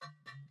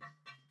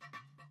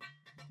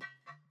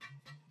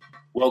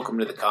Welcome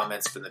to the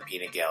Comments from the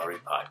Peanut Gallery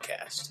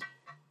podcast.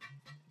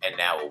 And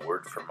now a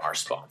word from our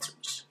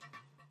sponsors.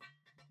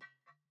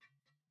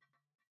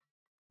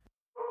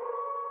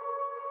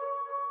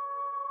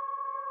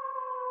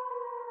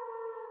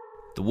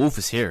 The Wolf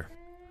is here.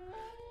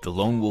 The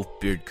Lone Wolf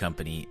Beard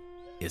Company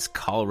is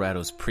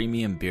Colorado's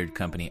premium beard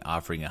company,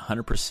 offering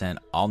 100%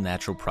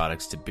 all-natural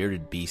products to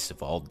bearded beasts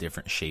of all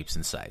different shapes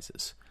and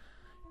sizes.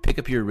 Pick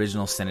up your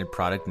original scented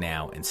product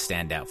now and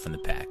stand out from the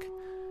pack.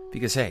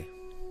 Because hey,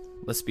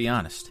 let's be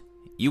honest,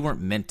 you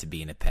weren't meant to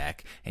be in a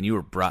pack, and you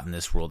were brought in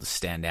this world to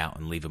stand out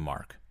and leave a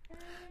mark.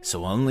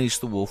 So unleash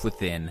the wolf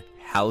within,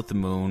 howl at the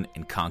moon,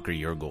 and conquer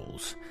your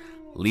goals.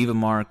 Leave a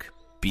mark,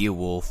 be a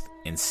wolf,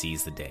 and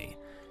seize the day.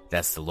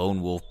 That's the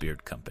Lone Wolf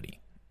Beard Company,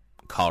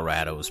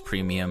 Colorado's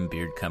premium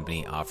beard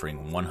company,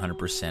 offering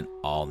 100%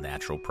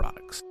 all-natural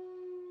products.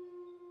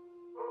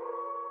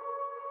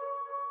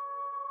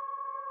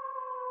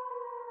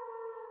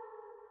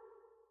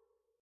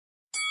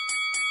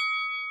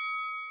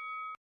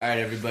 All right,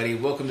 everybody,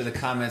 welcome to the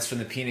Comments from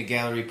the Peanut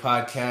Gallery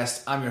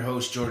podcast. I'm your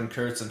host, Jordan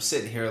Kurtz. I'm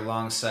sitting here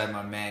alongside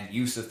my man,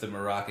 Youssef, the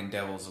Moroccan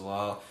devil,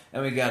 Zalal.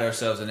 And we got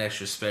ourselves an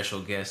extra special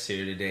guest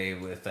here today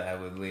with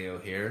Leo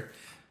here.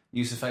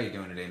 Youssef, how you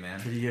doing today, man?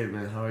 Pretty good,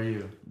 man. How are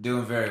you?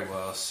 Doing very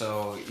well.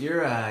 So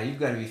you've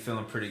got to be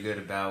feeling pretty good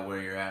about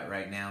where you're at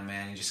right now,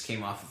 man. You just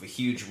came off of a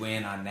huge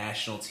win on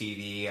national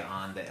TV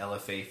on the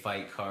LFA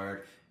fight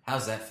card.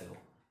 How's that feel?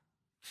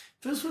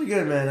 Feels pretty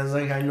good, man.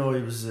 I know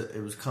it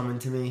was coming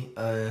to me.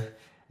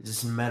 It's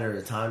just a matter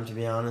of time, to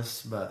be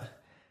honest. But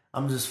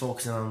I'm just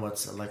focusing on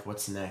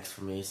what's next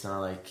for me. It's not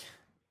like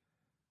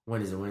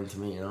win is a win to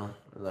me, you know.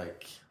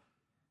 Like,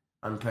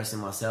 I'm impressing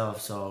myself,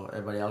 so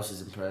everybody else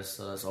is impressed.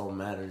 So that's all that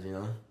matters, you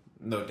know.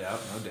 No doubt.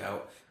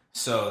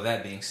 So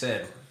that being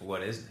said,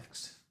 what is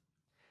next?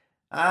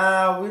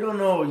 We don't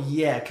know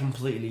yet,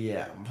 completely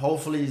yet.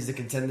 Hopefully it's the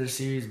Contender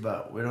Series,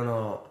 but we don't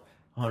know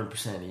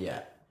 100%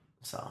 yet.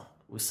 So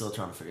we're still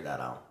trying to figure that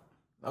out.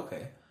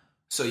 Okay.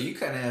 So you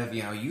kind of,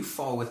 you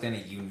fall within a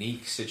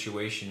unique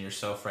situation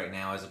yourself right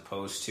now, as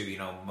opposed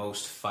to,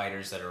 most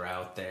fighters that are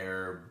out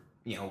there,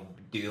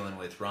 dealing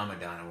with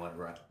Ramadan and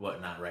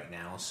whatnot right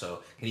now.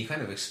 So can you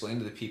kind of explain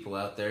to the people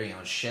out there,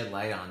 shed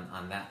light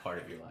on that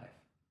part of your life?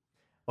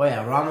 Well,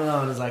 yeah,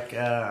 Ramadan is like,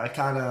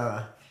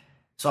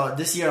 so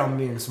this year I'm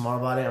being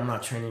smart about it. I'm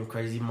not training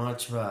crazy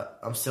much, but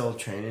I'm still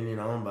training,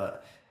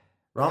 but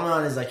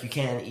Ramadan is like you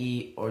can't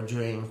eat or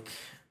drink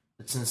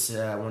since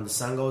when the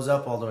sun goes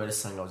up all the way the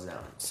sun goes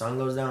down. Sun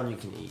goes down, you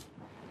can eat.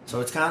 So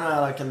it's kind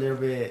of like a little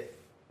bit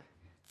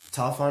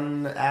tough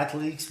on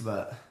athletes,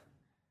 but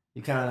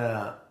you kind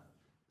of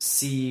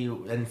see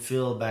and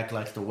feel back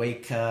like the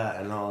weight cut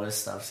and all this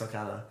stuff. So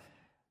kind of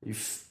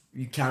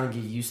you kind of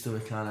get used to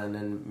it, kind of, and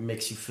then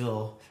makes you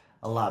feel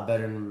a lot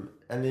better. And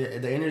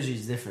the energy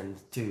is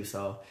different too.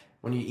 So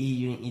when you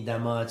didn't eat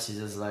that much. It's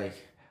just like,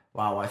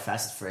 wow, I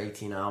fasted for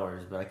 18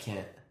 hours, but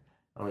I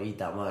don't eat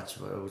that much,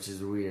 which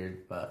is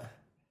weird, but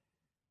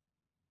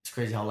it's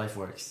crazy how life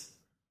works.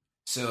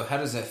 So how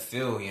does that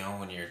feel,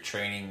 when you're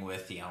training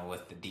with,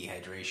 with the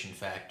dehydration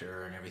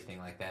factor and everything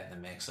like that in the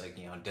mix? Like,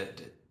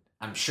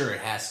 I'm sure it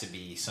has to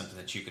be something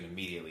that you can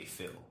immediately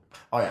feel.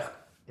 Oh, yeah.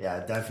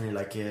 Yeah, definitely.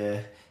 Like,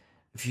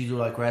 if you do,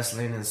 like,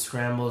 wrestling and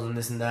scrambles and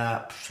this and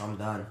that, I'm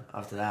done.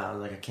 After that, I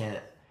was like, I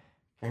can't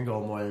go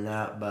more than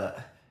that. But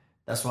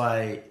that's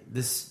why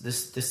this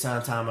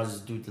time I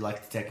just do,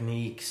 like, the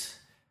techniques,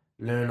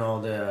 learn all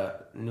the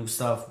new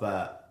stuff,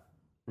 but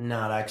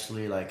not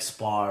actually like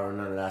spar or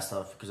none of that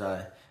stuff,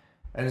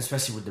 and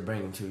especially with the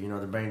brain too.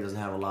 The brain doesn't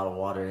have a lot of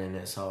water in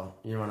it, so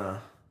you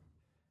wanna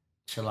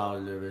chill out a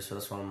little bit. So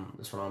that's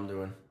what I'm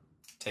doing.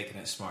 Taking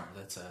it smart.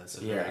 That's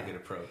a very good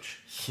approach.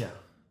 Yeah.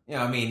 You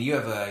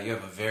have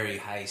a very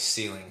high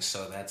ceiling,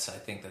 so I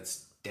think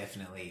that's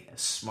definitely a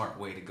smart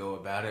way to go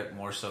about it,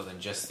 more so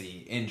than just the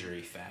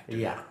injury factor.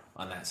 Yeah.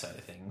 On that side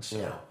of things.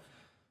 So,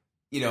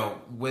 yeah.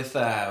 With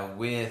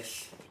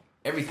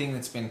everything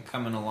that's been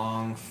coming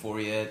along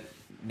for you,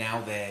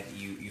 now that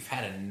you've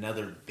had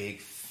another big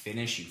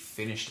finish, you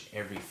finished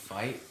every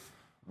fight,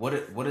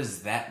 what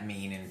does that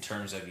mean in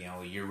terms of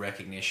your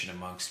recognition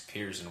amongst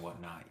peers and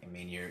whatnot? I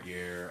mean,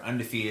 you're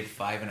undefeated,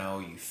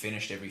 5-0, you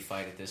finished every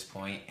fight at this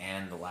point,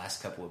 and the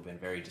last couple have been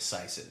very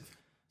decisive.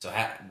 So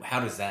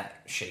how does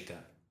that shake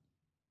up?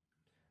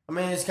 I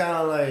mean, it's kind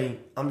of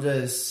like I'm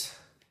just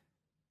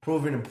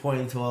proving a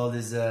point to all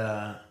this.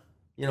 I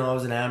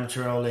was an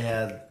amateur. I only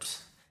had,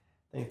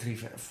 I think, three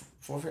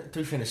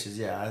finishes.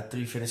 Yeah, I had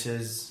 3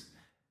 finishes.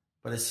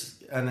 But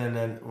and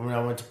then when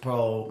I went to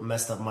pro,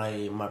 messed up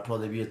my pro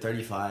debut at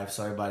 35.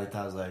 So everybody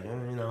thought I was like,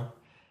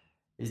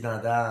 he's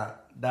not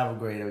that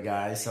great of a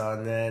guy. So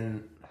and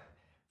then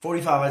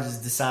 45, I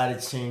just decided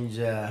to change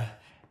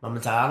my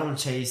mentality. I don't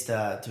chase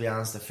to be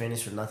honest, the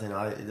finish or nothing.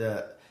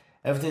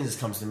 Everything just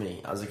comes to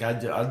me. I was like,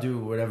 I'll do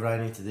whatever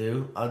I need to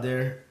do out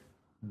there.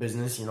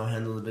 Business,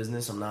 handle the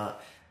business. I'm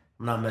not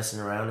messing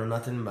around or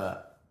nothing,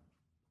 but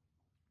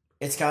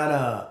it's kind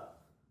of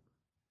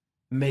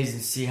amazing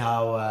to see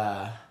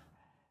how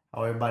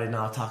everybody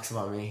now talks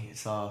about me.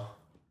 So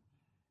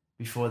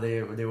before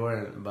they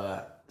weren't,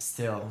 but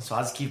still. So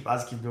I just keep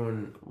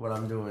doing what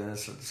I'm doing.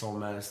 That's all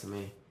matters to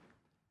me.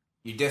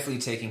 You're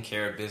definitely taking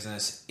care of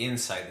business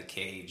inside the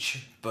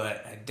cage,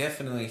 but I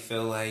definitely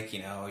feel like,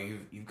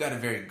 you've got a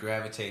very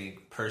gravitating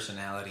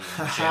personality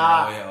in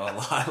general,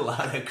 a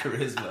lot of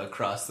charisma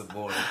across the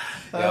board.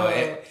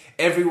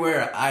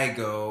 Everywhere I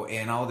go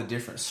and all the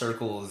different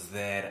circles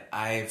that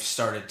I've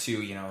started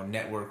to,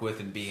 network with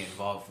and be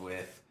involved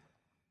with,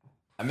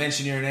 I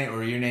mention your name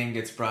or your name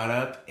gets brought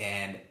up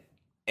and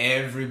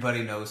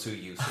everybody knows who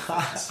Youssef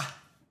is.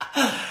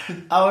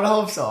 I would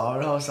hope so.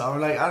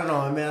 I'm like, I don't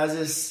know, man. I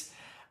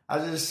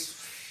just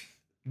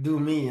do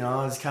me,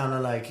 It's kind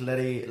of like let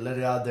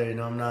it out there,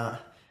 I'm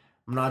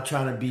not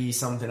trying to be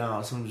something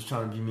else. I'm just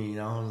trying to be me,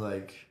 I was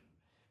like,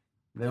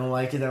 they don't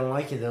like it, they don't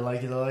like it. They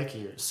like it, they like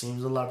it.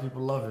 Seems a lot of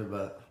people love it,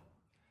 but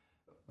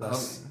you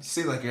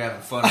seem like you're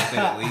having fun with it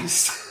at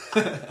least.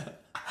 I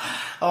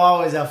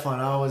always have fun.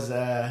 I always,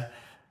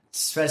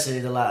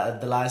 especially the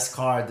last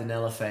card in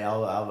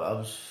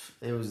LFA.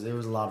 It was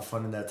a lot of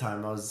fun in that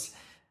time.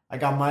 I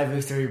got my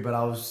victory, but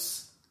I was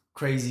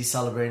crazy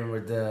celebrating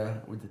with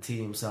the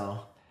team, so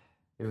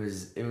it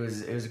was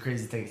a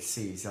crazy thing to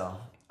see. So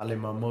I let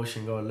my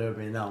emotion go a little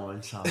bit in that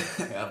one. So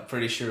I'm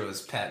pretty sure it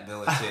was Pat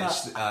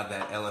Miletich,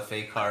 that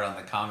LFA card on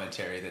the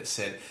commentary that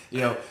said,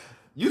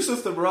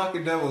 Youssef the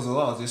Moroccan Devil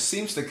Zalal just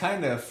seems to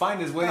kind of find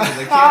his way into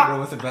the camera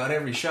with about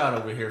every shot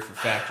over here for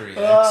Factory X.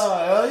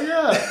 Oh hell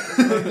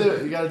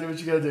yeah! You gotta do what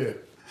you gotta do.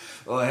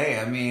 Well, hey,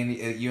 I mean,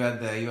 you had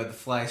the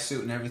fly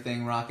suit and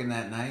everything rocking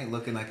that night,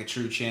 looking like a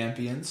true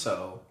champion.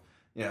 So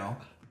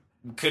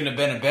couldn't have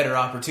been a better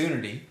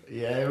opportunity.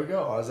 Yeah, here we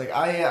go. I was like,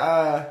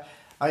 I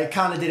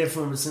kind of did it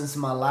since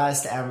my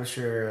last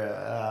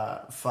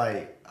amateur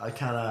fight. I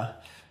kind of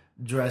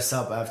dress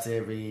up after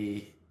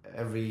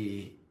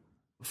every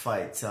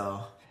fight.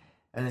 So,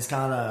 and it's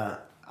kind of,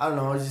 I don't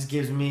know, it just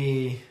gives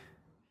me,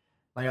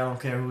 like, I don't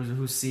care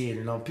who's seeing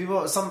it. People,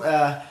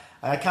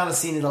 I kind of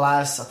seen in the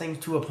last, I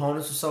think 2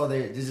 opponents or so,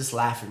 they're just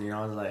laughing,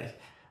 I was like,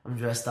 I'm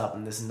dressed up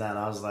and this and that.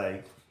 I was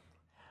like,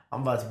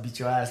 I'm about to beat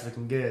your ass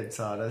looking good,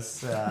 so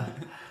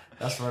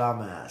that's what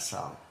I'm at.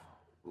 So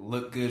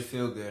look good,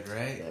 feel good,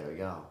 right? There we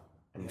go.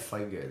 And you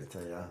fight good, I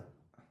tell you.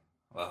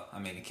 Well, I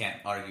mean, you can't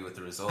argue with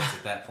the results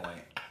at that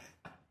point.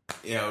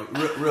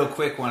 Real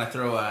quick, want to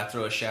throw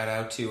a shout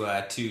out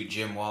to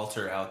Jim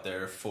Walter out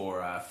there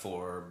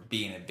for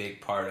being a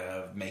big part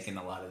of making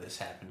a lot of this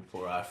happen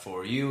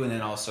for you, and then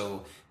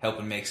also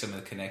helping make some of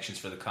the connections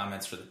for the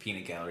comments for the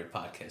Peanut Gallery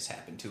podcast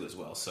happen too as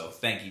well. So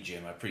thank you,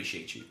 Jim. I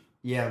appreciate you.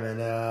 Yeah,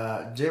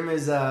 man. Jim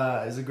is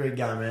a great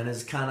guy, man.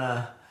 It's kind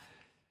of,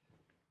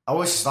 I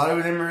wish I started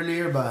with him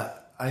earlier,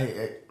 but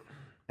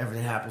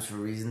everything happens for a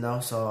reason,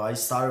 though. So I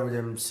started with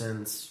him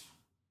since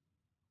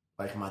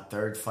like my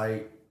 3rd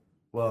fight.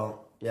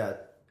 Well, yeah,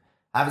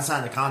 I haven't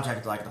signed a contract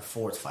until like the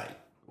 4th fight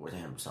with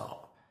him.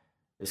 So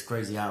it's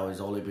crazy how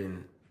it's only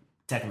been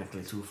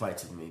technically 2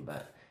 fights with me,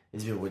 but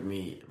he's been with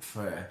me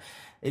for.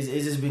 He's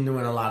just been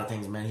doing a lot of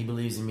things, man. He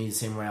believes in me the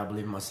same way I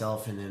believe in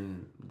myself, and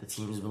then the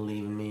teams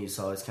believe in me.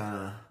 So it's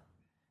a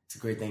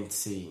great thing to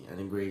see and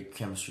a great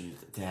chemistry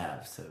to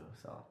have too.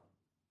 So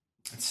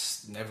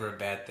it's never a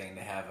bad thing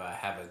to have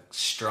a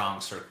strong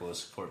circle of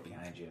support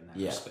behind you in that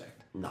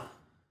respect. No.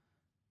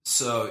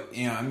 So,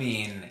 I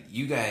mean,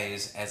 you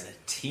guys as a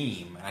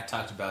team, and I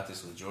talked about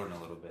this with Jordan a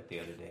little bit the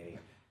other day,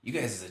 you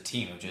guys as a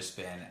team have just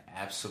been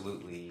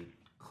absolutely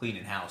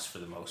cleaning house for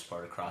the most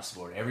part across the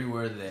board.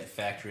 Everywhere that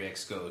Factory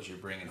X goes, you're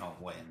bringing home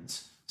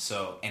wins.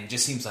 So, and it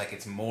just seems like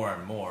it's more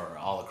and more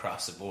all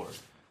across the board.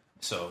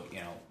 So,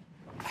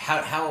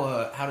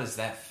 how does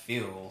that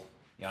feel?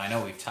 I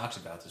know we've talked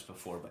about this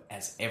before, but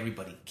as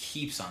everybody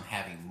keeps on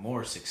having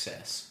more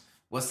success,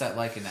 what's that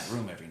like in that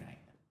room every night?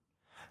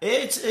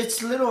 It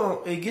gets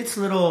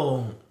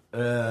little,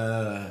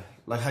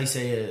 like how you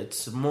say it,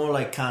 it's more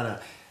like kind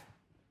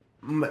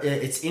of,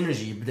 it's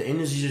energy, but the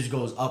energy just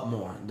goes up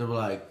more. They're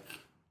like,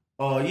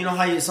 oh, you know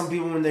how some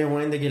people when they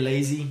win, they get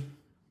lazy?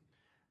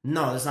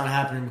 No, that's not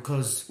happening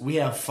because we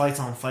have fights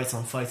on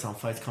fights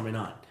coming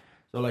on.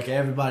 So like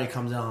everybody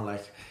comes on,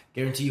 like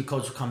guarantee you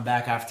coach will come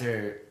back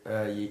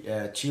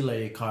after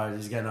Chile card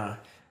is gonna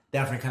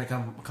definitely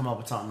kind of come up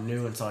with something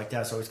new and stuff like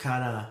that. So it's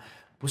kind of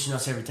pushing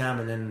us every time.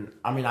 And then,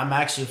 I mean, I'm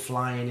actually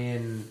flying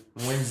in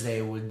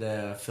Wednesday with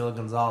Phil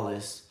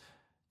Gonzalez.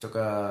 Took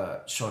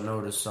a short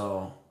notice,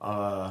 so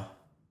I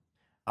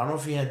don't know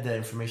if he had the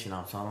information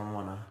out, so I don't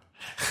want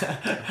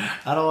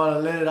to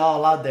let it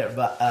all out there.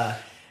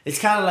 But it's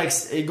kind of like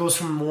it goes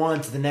from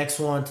one to the next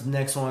one to the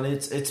next one.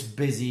 It's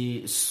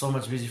busy, it's so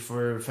much busy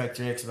for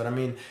Factory X. But I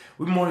mean,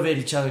 we motivate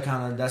each other.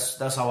 Kind of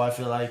that's how I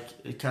feel like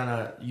it kind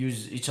of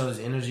use each other's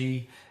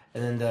energy.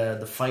 And then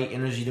the fight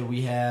energy that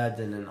we had,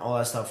 and then all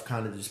that stuff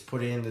kind of just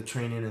put in the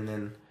training, and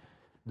then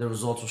the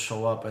results will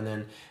show up. And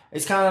then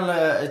it's kind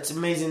of it's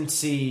amazing to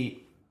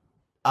see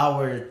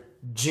our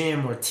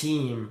gym or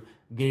team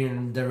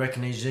getting the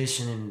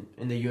recognition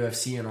in the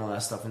UFC and all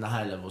that stuff in the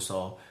high level.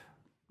 So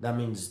that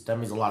means a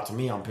lot to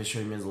me. I'm pretty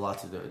sure it means a lot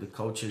to the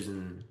coaches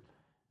and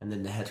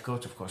then the head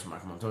coach, of course,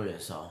 Mark Montoya.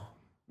 So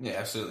yeah,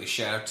 absolutely.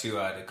 Shout out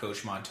to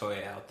Coach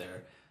Montoya out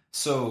there.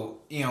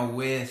 So,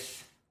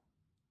 with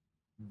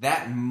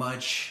that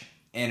much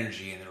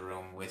energy in the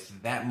room,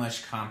 with that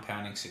much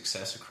compounding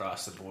success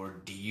across the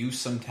board, do you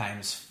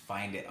sometimes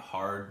find it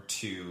hard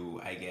to,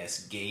 I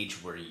guess, gauge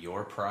where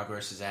your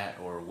progress is at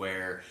or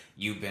where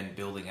you've been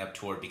building up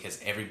toward,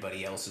 because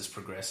everybody else is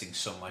progressing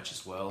so much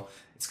as well?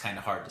 It's kind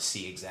of hard to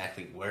see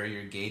exactly where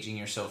you're gauging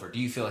yourself, or do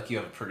you feel like you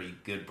have a pretty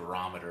good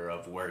barometer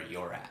of where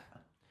you're at?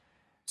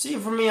 See,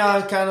 for me,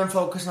 I kind of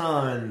focus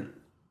on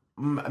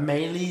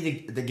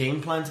mainly the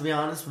game plan, to be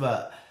honest,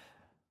 but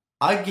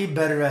I get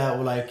better at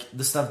like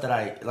the stuff that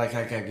I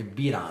get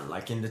beat on,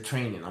 like in the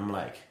training. I'm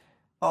like,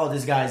 oh,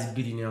 this guy's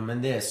beating him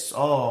and this.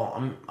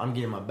 Oh, I'm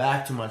getting my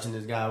back too much in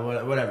this guy,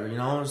 whatever.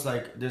 It's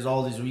like there's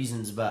all these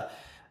reasons, but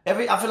I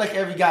feel like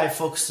every guy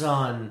focuses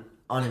on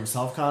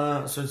himself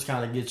kind of, so it's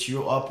kind of gets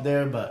you up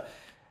there. But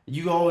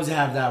you always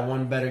have that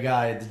one better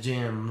guy at the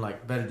gym,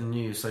 like better than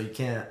you, so you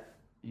can't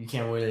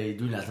really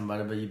do nothing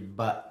about it,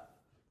 but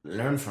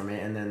learn from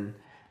it and then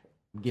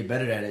get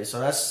better at it. So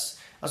that's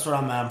what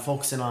I'm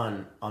focusing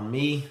on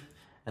me,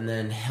 and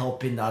then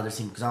helping the other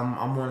team, because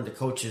I'm one of the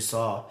coaches,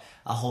 so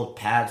I hold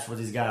pads for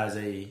these guys.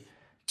 I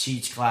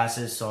teach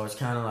classes, so it's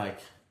kind of like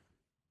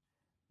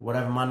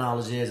whatever my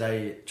knowledge is,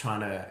 I trying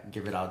to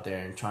give it out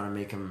there and trying to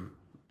make them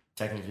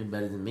technically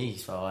better than me.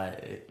 So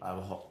I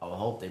will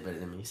hope they're better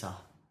than me. So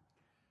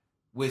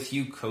with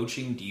you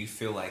coaching, do you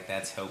feel like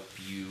that's helped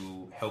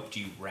you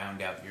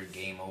round out your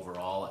game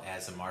overall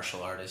as a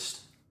martial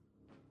artist?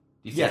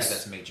 Do you think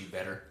that's made you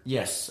better?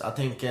 Yes, I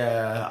think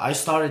I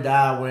started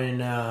that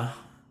when I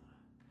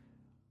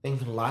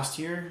think last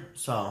year.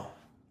 So,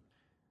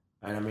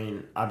 and I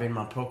mean, I've been in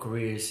my pro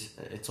career.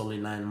 It's only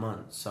 9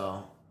 months.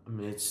 So, I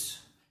mean, it's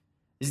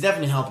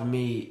definitely helping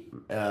me,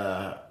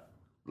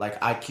 like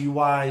IQ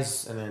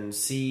wise, and then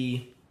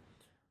see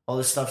all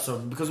this stuff. So,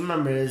 because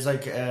remember, it's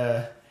like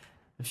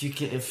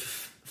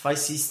if I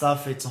see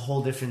stuff, it's a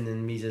whole different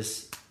than me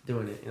just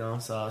doing it.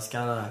 So it's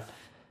kind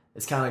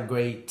of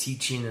great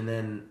teaching and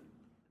then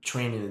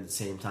training at the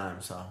same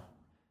time. So it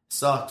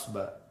sucks,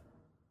 but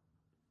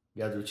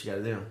you gotta do what you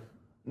gotta do.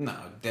 No,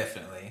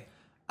 definitely.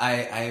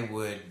 I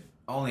would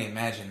only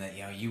imagine that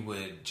you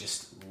would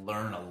just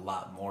learn a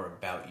lot more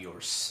about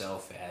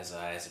yourself as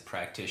a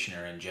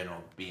practitioner in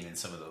general, being in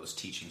some of those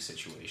teaching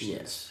situations.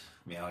 Yes.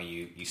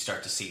 You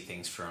start to see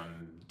things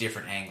from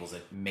different angles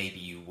that maybe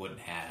you wouldn't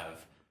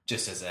have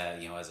just as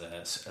a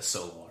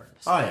solo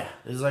artist. Oh yeah,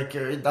 it's like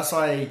that's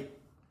why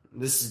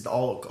this is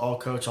all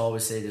coach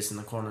always say this in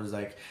the corner is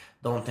like,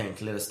 don't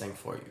think, let us think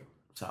for you.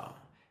 So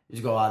you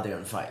just go out there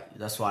and fight.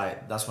 That's why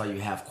you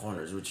have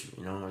corners with you.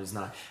 It's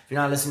not, if you're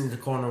not listening to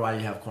the corner, why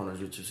you have corners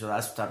with you. So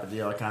that's the type of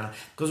deal, kind of,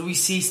 because we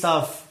see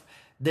stuff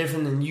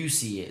different than you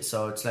see it.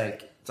 So it's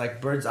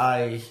like bird's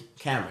eye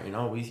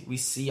camera. We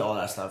see all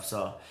that stuff.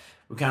 So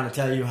we kind of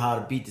tell you how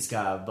to beat this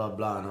guy, blah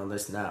blah, and all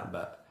this and that.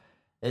 But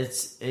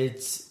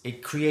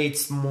it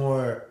creates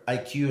more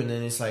IQ, and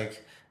then it's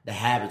like the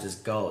habit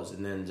just goes,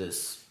 and then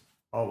just,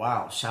 oh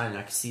wow, shining,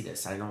 I can see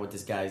this. I know what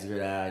this guy's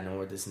good at. I know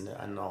what this and that,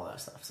 and all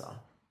that stuff. So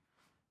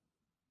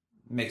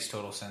makes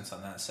total sense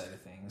on that side of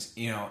things.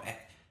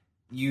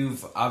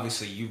 You've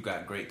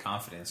got great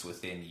confidence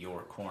within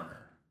your corner.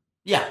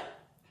 Yeah,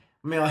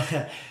 me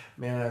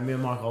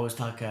and Mark always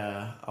talk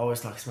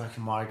smack to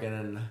Mark,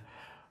 and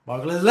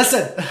Mark,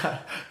 listen,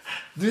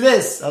 do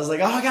this. I was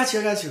like, oh, I got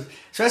you.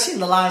 Especially in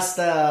the last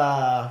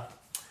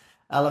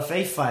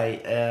LFA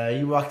fight,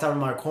 you walked out of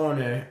my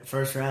corner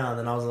first round,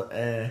 and I was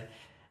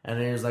and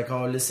he was like,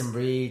 oh, listen,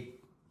 breathe.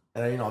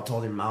 And I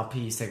told him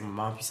mouthpiece, take my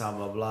mouthpiece out,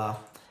 blah blah.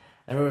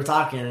 And we were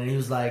talking, and he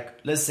was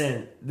like,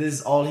 listen, this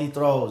is all he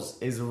throws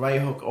is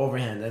right hook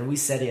overhand, and we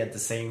said it at the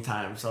same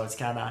time, so it's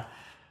kind of,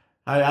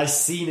 I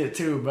seen it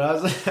too, but I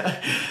was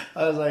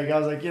like,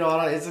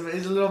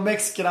 it's a little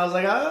Mexican. I was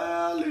like,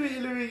 let me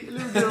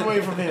get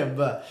away from him.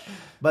 But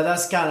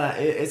that's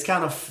it's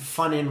kind of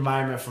funny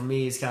environment for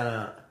me. It's kind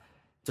of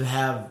to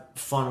have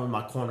fun with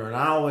my corner, and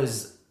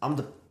I'm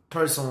the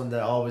person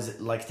that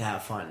always likes to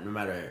have fun, no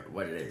matter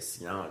what it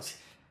is. If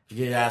you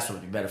get your ass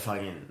whooped, you better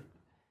fucking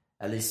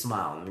at least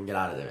smile and get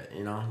out of there.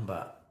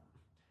 But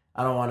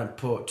I don't want to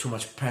put too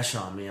much pressure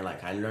on me.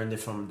 Like, I learned it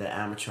from the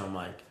amateur. I'm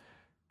like,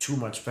 too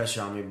much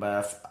pressure on me.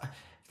 But if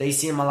they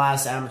see my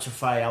last amateur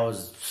fight, I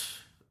was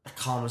the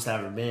calmest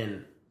I've ever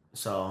been.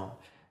 So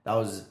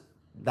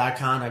that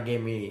kind of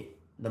gave me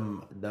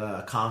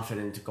the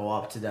confidence to go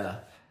up to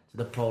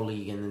the pro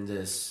league and then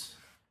just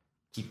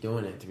keep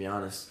doing it, to be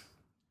honest.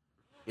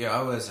 Yeah,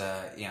 I was,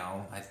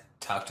 I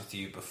talked with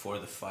you before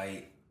the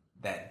fight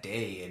that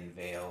day in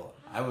Vail.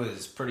 I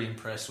was pretty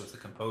impressed with the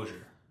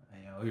composure.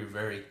 You were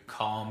very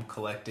calm,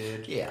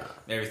 collected. Yeah.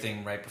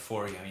 Everything right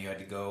before, you had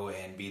to go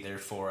and be there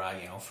for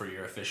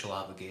your official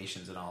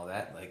obligations and all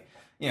that. Like,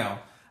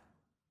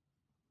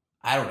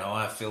 I don't know.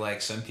 I feel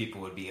like some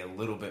people would be a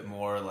little bit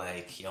more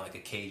like, like a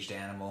caged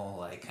animal,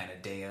 like kind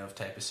of day of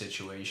type of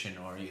situation,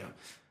 or,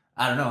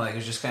 I don't know. Like,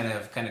 it's just kind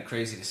of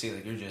crazy to see.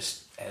 Like, you're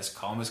just as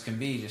calm as can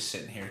be, just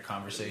sitting here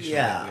conversation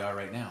like we are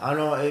right now. I don't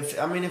know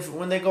if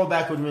when they go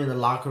back with me in the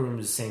locker room,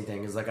 it's the same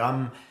thing. It's like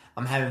I'm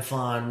I'm having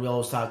fun. We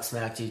always talk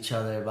smack to each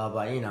other, blah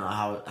blah. You know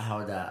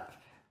how that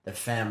the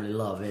family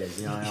love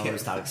is. You know, I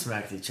always talk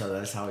smack to each other.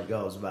 That's how it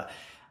goes. But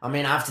I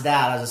mean, after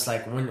that, I was just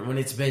like, when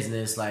it's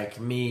business, like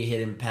me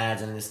hitting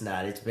pads and this and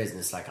that, it's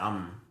business. Like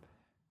I'm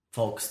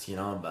focused, you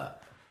know.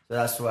 But so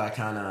that's what I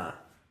kind of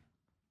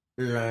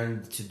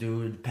learned to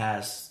do the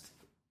past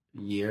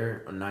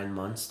year or 9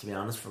 months, to be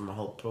honest, for my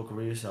whole pro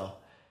career. So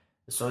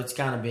it's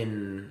kind of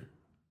been,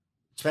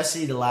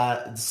 especially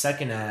the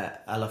second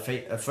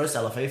LFA, first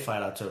LFA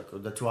fight I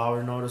took, the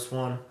 2-hour notice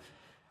one.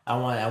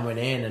 I went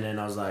in and then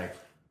I was like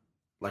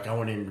I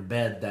went into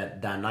bed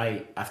that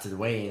night after the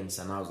weigh-ins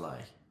and I was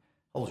like,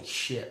 holy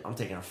shit, I'm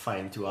taking a fight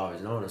in 2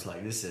 hours notice.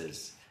 Like this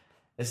is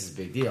a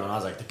big deal. And I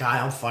was like, the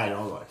guy I'm fighting,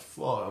 I was like,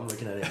 fuck, I'm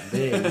looking at it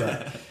big.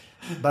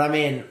 But I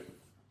mean,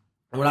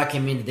 when I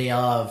came in the day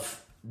of,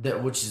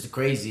 which is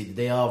crazy, the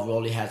day of, we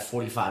only had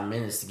 45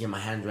 minutes to get my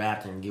hand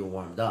wrapped and get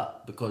warmed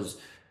up because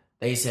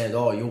they said,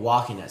 oh, you're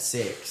walking at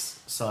 6.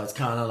 So it's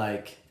kind of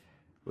like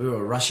we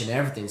were rushing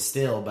everything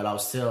still, but I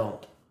was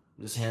still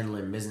just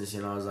handling business,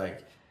 you know. I was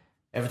like,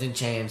 everything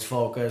changed,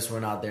 focus,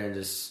 went out there and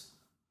just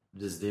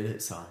did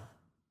it. So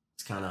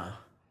it's kind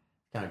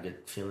of good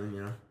feeling,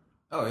 you know.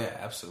 Oh, yeah,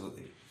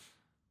 absolutely.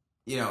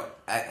 You know,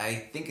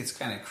 I think it's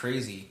kind of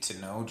crazy to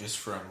know, just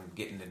from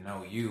getting to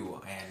know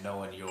you and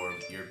knowing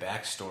your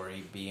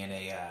backstory, being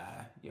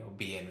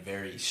being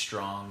very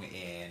strong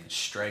in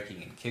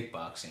striking and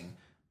kickboxing.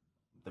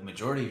 The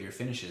majority of your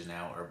finishes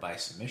now are by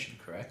submission,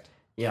 correct?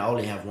 Yeah, I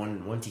only have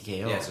one TKO.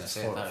 Yeah, I was gonna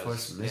say, four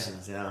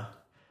submissions. Yeah.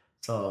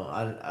 So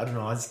I don't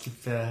know. I just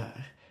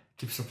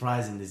keep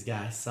surprising these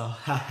guys. So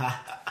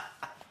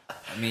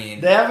I mean,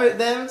 they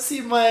haven't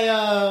seen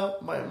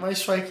my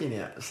striking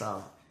yet.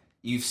 So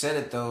you've said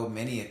it though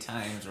many a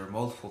times or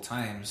multiple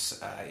times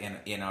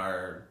in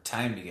our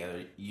time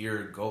together.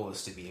 Your goal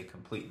is to be a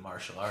complete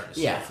martial artist.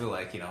 Yeah. So I feel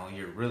like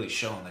you're really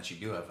showing that you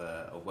do have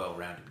a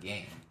well-rounded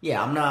game.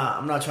 Yeah, I'm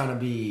not trying to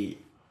be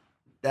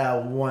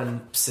that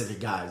one specific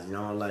guy. You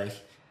know, like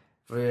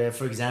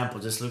for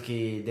example, just look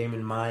at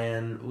Damon Maia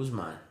and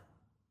Usman.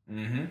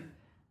 Mm-hmm.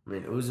 I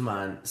mean,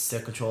 Usman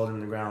still controlled him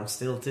on the ground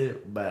still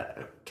too,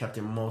 but kept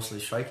him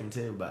mostly striking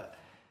too. But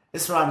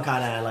this is what I'm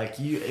kind of like.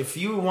 If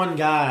you one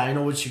guy, I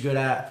know what you're good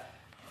at.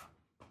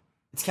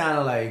 It's kind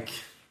of like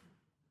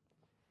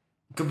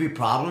it could be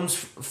problems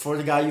for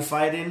the guy you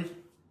fighting.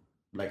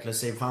 Like, let's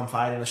say if I'm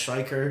fighting a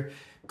striker,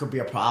 it could be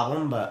a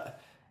problem.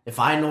 But if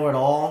I know it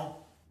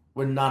all,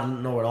 would not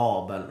know it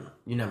all, but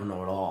you never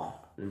know it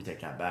all. Let me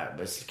take that back.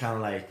 But it's kind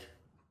of like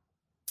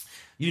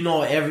you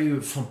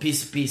know from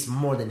piece to piece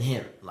more than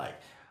him. Like,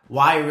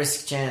 why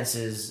risk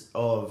chances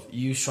of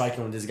you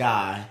striking with this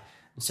guy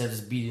instead of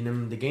just beating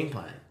him the game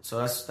plan? So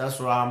that's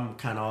where I'm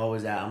kind of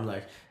always at. I'm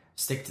like,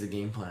 stick to the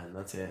game plan.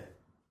 That's it.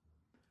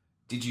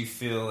 Did you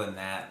feel in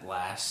that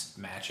last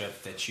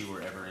matchup that you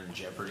were ever in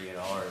jeopardy at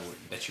all, or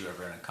that you were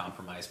ever in a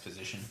compromised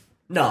position?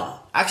 No.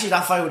 Actually,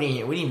 that fight, we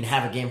didn't even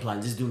have a game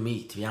plan. Just do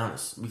me, to be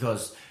honest.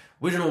 Because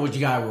we didn't know which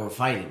guy we were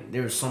fighting.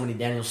 There were so many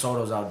Daniel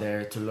Sotos out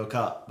there to look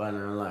up. But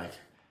like,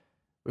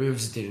 we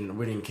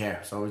didn't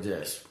care. So we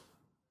just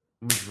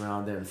went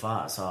out there and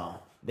fought. So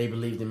they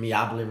believed in me.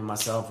 I believed in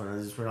myself. And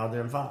I just went out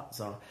there and fought.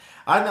 So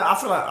I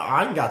feel like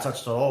I ain't got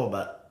touched at all.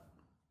 But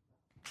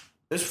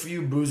there's a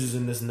few bruises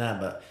and this and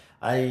that. But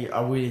I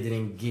really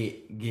didn't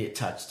get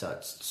touched.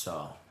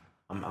 So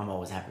I'm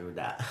always happy with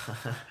that.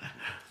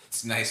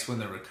 It's nice when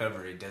the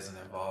recovery doesn't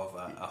involve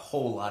a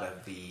whole lot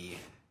of the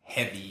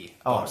heavy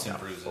bumps and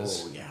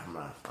bruises. Oh yeah,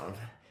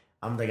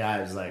 I'm the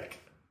guy who's like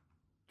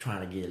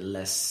trying to get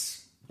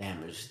less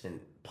damage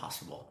than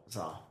possible.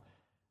 So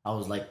I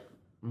was like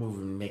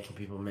moving, making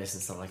people miss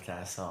and stuff like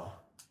that. So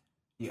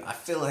yeah, I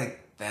feel like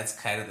that's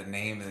kind of the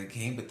name of the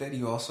game. But then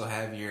you also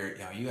have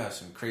you have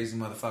some crazy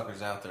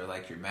motherfuckers out there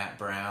like your Matt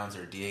Browns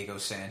or Diego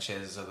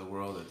Sanchez of the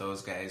world, or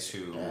those guys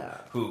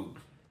who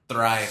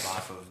thrive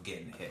off of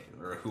getting hit,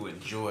 or who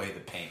enjoy the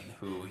pain,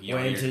 who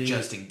you're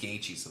Justin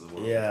Gaethjes of the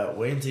world. Yeah,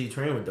 wait until you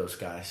train with those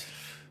guys.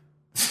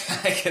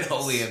 I can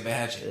only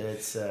imagine.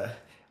 It's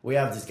we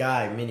have this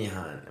guy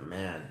Minihan,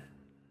 man.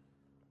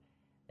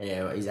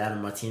 Yeah, he's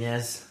Adam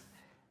Martinez.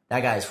 That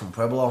guy's from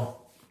Pueblo.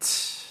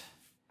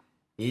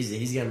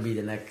 He's gonna be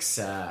the next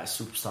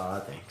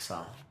superstar, I think.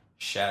 So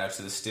shout out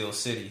to the Steel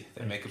City.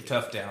 They make them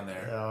tough down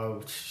there.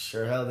 Oh,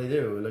 sure hell they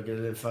do. Look at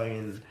the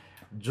fucking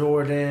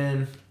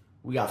Jordan.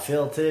 We got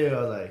Phil too. I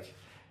was like,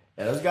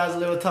 yeah, those guys are a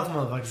little tough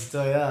motherfuckers, to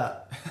tell you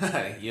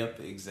that. Yep,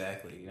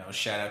 exactly.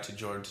 Shout out to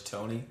Jordan to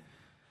Tony.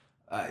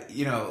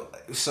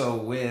 So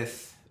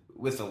with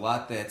a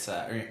lot that's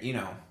I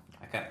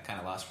kind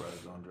of lost where I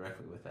was going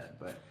directly with that,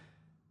 but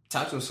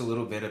talk to us a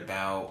little bit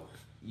about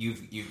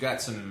you've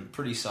got some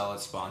pretty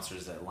solid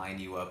sponsors that line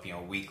you up,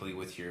 weekly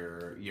with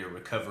your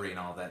recovery and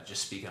all that.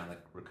 Just speaking on the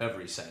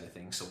recovery side of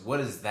things. So what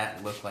does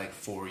that look like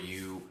for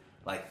you?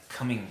 Like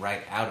coming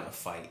right out of a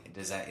fight,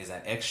 is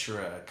that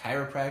extra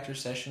chiropractor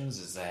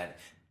sessions?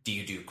 Do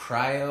you do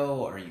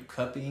cryo? Are you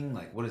cupping?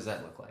 Like, what does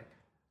that look like?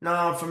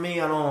 No, for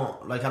me, I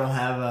don't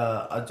have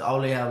I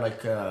only have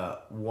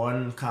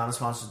one kind of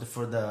sponsor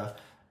for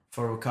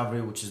for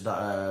recovery, which is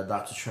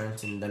Dr.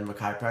 Trent in Denver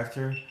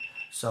chiropractor.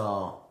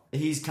 So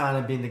he's kind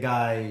of been the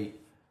guy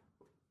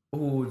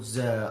who's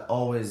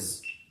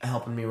always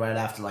helping me right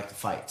after like the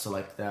fight. So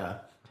like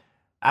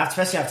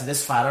especially after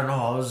this fight, I don't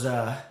know,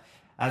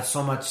 I had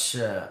so much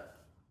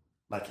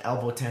like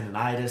elbow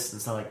tendonitis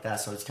and stuff like that.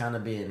 So it's kind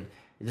of been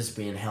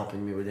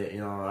helping me with it.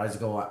 I was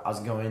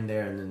go in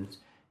there, and then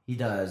he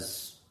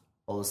does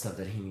all the stuff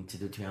that he needs to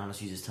do. To be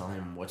honest, you just tell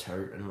him what's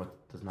hurt and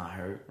what does not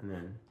hurt, and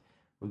then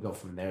we go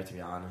from there. To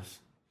be honest,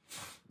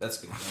 that's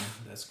good, man.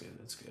 That's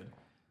good.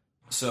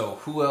 So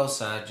who else?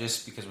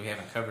 Just because we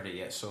haven't covered it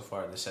yet so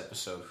far in this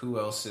episode, who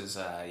else is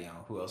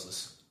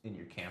in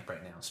your camp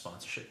right now,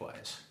 sponsorship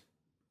wise?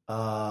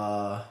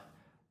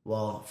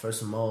 Well,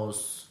 first and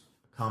most,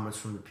 comments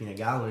from the Peanut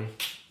Gallery.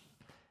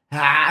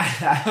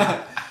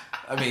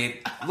 I mean,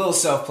 a little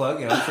self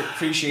plug,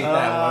 appreciate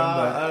that one,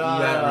 but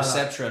you have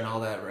Receptra and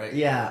all that, right?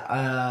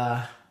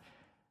 Yeah,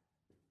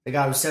 I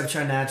got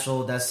Receptra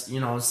Natural. That's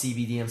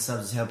CBD and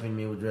stuff is helping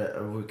me with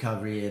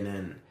recovery and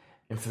then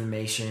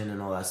inflammation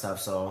and all that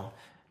stuff. So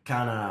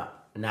kind of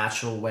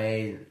natural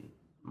way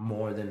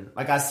more than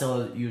I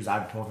still use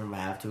ibuprofen if I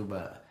have to,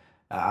 but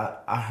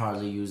I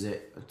hardly use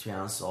it. To be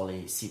honest, all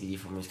the CBD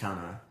for me is kind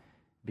of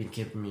been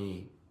keeping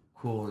me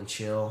cool and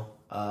chill.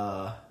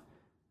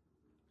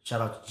 Shout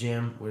out to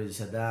Jim, where he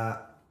said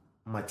that.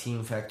 My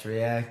team,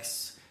 Factory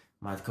X.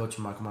 My coach,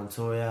 Mark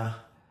Montoya.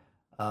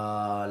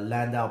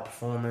 Landau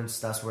Performance,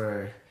 that's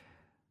where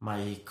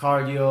my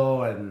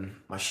cardio and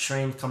my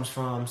strength comes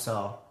from.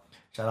 So,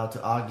 shout out to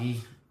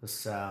Augie,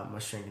 that's my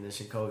strength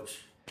conditioning coach.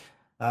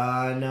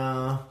 And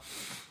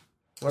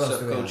what else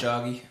do we Coach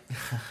got? Augie?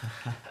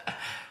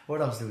 What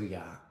else do we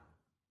got?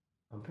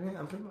 I'm pretty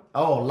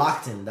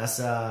Lockton. That's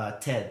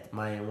Ted,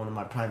 one of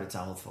my privates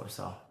I hold for.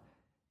 So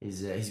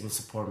he's been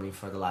supporting me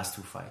for the last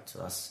 2 fights. So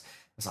that's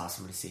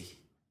awesome to see.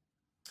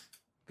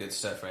 Good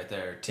stuff right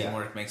there.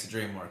 Teamwork makes the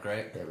dream work,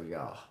 right? There we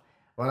go.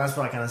 Well, that's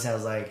what I kind of said. I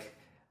was like,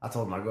 I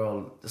told my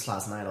girl this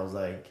last night. I was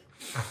like,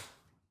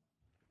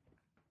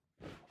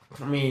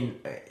 I mean,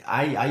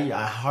 I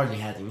hardly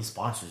had any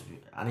sponsors.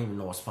 I didn't even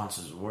know what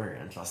sponsors were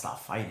until I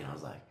stopped fighting. I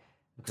was like,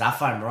 because I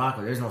fight in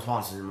Morocco, there's no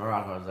sponsors in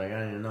Morocco. I was like,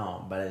 I didn't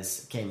know. But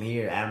it came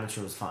here,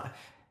 amateur was fine.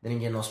 Didn't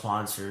get no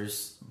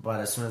sponsors.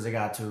 But as soon as I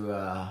got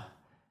to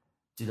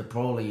the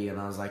pro league, and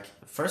I was like,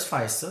 first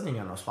fight, I still didn't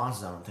get no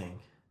sponsors, I don't think.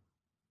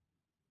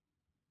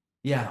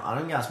 Yeah, I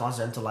didn't get a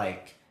sponsor until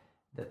like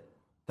the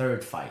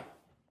third fight.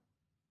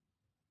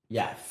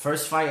 Yeah,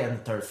 first fight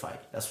and third fight.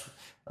 That's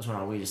when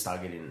I really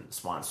started getting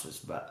sponsors.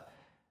 But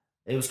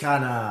it was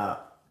kind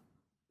of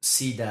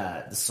see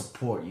the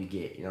support you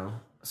get,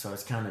 So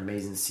it's kind of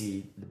amazing to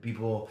see the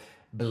people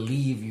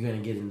believe you're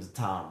gonna get in the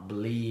top,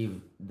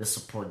 believe the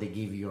support they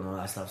give you and all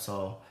that stuff.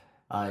 So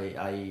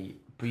I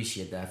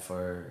appreciate that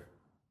for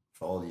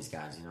all these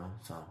guys,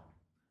 So.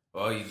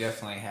 Well, you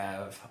definitely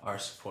have our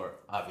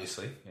support,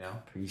 obviously,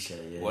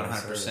 Appreciate it.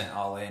 100%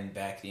 all in,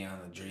 back on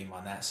the dream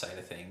on that side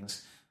of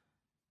things.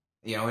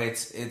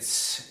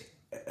 It's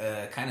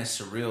a kind of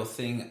surreal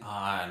thing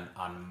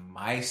on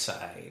my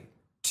side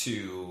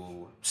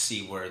to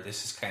see where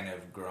this has kind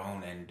of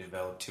grown and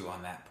developed to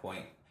on that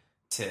point,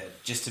 to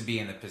be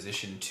in the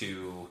position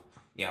to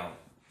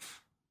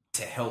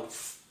help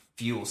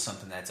fuel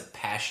something that's a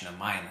passion of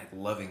mine, like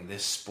loving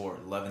this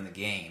sport, loving the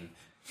game,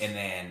 and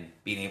then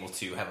being able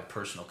to have a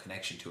personal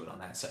connection to it on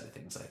that side of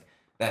things. Like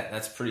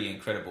that's pretty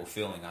incredible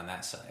feeling on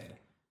that side.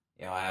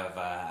 I have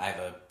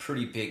a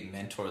pretty big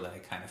mentor that I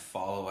kind of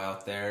follow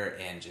out there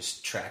and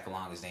just track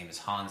along. His name is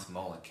Hans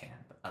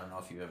Molenkamp. I don't know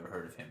if you've ever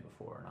heard of him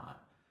before or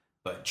not,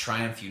 but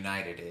Triumph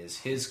United is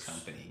his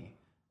company.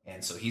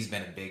 And so he's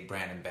been a big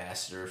brand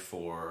ambassador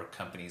for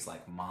companies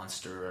like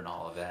Monster and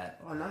all of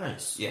that. Oh,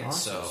 nice. Yeah,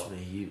 Monster's so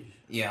really huge.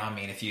 Yeah, I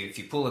mean, if you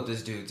pull up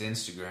this dude's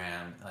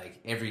Instagram, like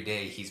every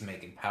day he's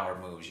making power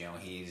moves.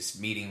 He's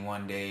meeting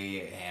one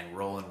day and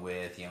rolling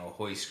with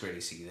Hoist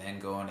Gracie, then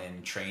going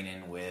and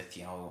training with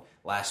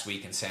last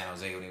week in San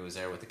Jose when he was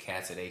there with the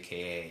Cats at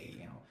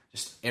AKA.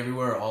 Just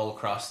everywhere, all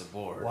across the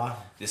board. Wow.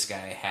 This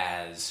guy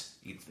has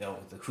the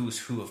who's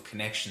who of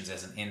connections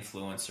as an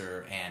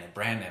influencer and a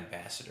brand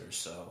ambassador.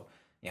 So.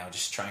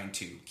 Just trying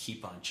to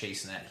keep on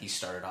chasing that. He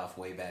started off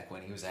way back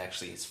when he was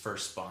actually his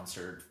first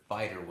sponsored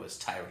fighter was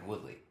Tyron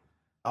Woodley.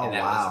 Oh, and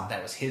wow.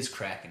 That was his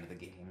crack into the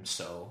game.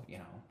 So,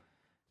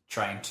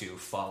 trying to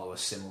follow a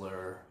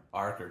similar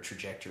arc or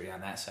trajectory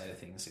on that side of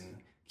things and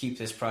keep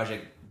this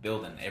project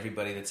building.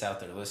 Everybody that's out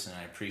there listening,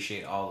 I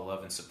appreciate all the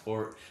love and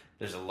support.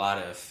 There's a lot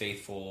of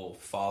faithful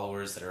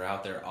followers that are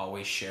out there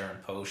always sharing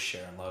posts,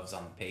 sharing loves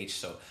on the page.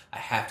 So I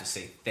have to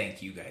say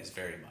thank you guys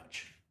very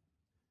much.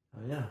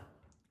 Oh, yeah.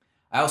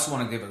 I also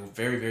want to give a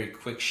very, very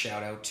quick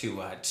shout out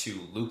to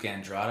Luke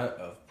Andrada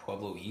of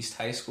Pueblo East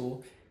High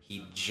School.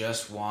 He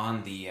just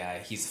won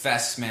he's the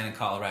fastest man in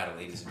Colorado,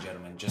 ladies and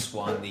gentlemen. Just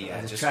won the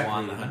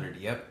 100.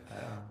 Yep,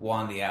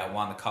 won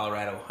the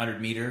Colorado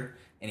 100 meter,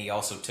 and he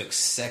also took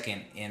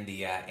second in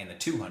the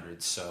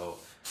 200. So,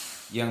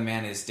 young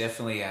man is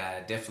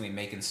definitely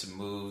making some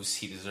moves.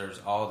 He deserves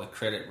all the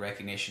credit,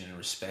 recognition, and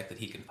respect that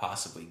he can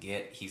possibly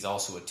get. He's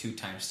also a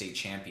 2-time state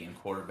champion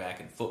quarterback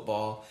in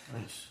football.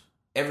 Nice.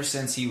 Ever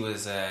since he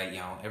was a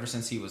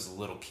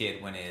little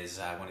kid, when his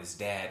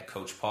dad,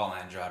 Coach Paul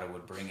Andrada,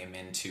 would bring him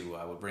into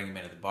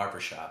the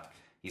barbershop.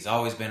 He's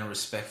always been a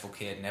respectful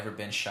kid, never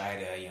been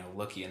shy to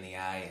look you in the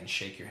eye and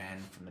shake your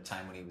hand from the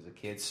time when he was a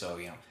kid. So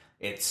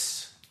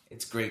it's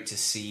great to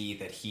see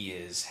that he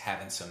is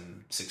having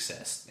some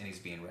success and he's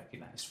being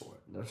recognized for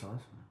it. That's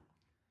awesome.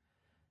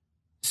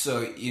 So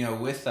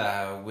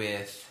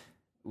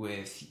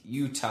with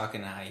you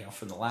talking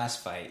from the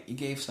last fight, you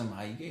gave some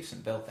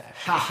belt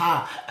action.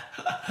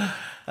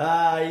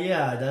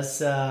 Yeah, that's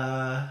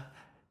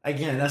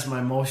again, that's my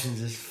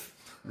emotions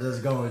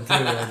just going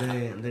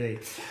through.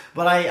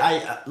 But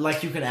I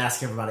like, you can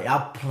ask everybody. I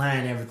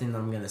plan everything that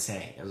I'm gonna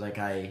say. It was like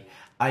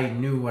I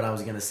knew what I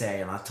was gonna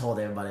say, and I told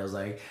everybody, I was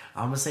like,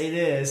 I'm gonna say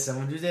this, I'm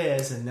gonna do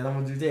this, and then I'm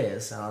gonna do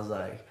this, and I was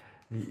like,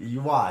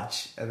 you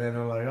watch, and then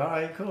I'm like, all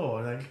right, cool,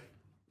 and like,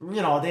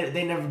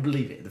 they never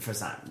believe it the first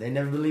time. They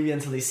never believe it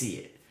until they see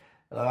it.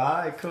 Like, all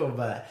right, cool.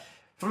 But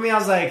for me, I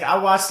was like, I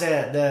watched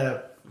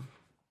I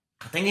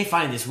think they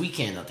fight this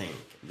weekend. I think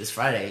this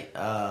Friday,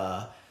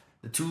 the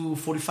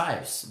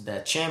 245s, the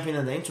champion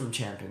and the interim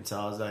champion.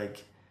 So I was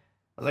like,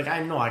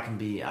 I know I can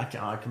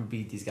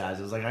beat these guys.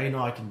 I was like, I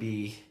know I can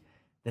be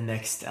the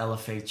next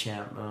LFA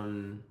champ.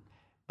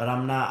 But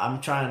I'm not.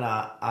 I'm trying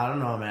to. I don't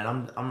know,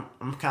 man.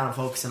 I'm kind of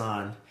focusing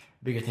on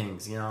bigger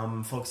things.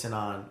 I'm focusing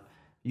on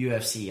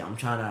UFC. I'm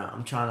trying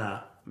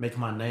to make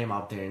my name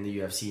out there in the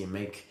UFC and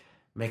make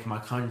my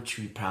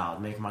country proud,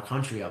 make my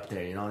country up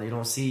there. You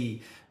don't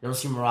see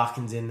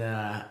Moroccans in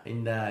the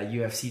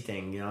UFC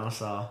thing.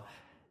 So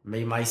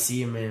you might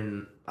see him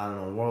in, I don't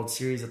know, World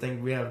Series. I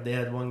think they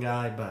had one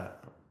guy,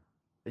 but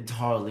it's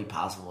hardly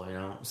possible.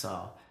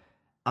 So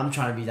I'm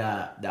trying to be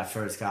that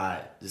first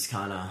guy, just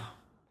kind of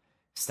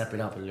step it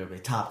up a little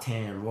bit. Top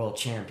 10 world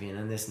champion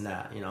and this and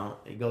that.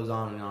 It goes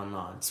on and on and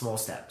on. Small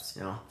steps.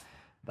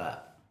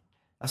 But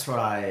That's what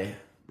I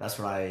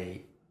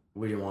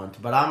really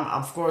want. But I'm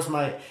of course,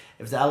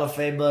 if the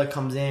LFA belt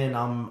comes in,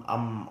 I'm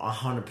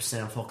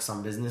 100% focused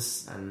on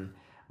business, and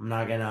I'm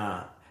not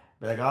gonna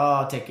be like,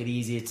 oh, take it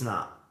easy. It's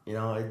not.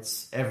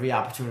 It's every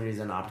opportunity is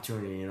an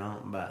opportunity.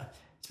 But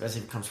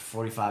especially if it comes to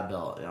 45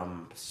 belt,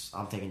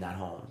 I'm taking that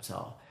home.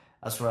 So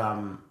that's where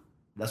I'm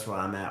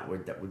at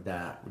with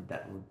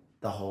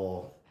the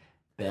whole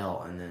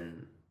belt and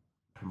then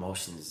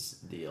promotions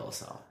deal.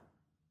 So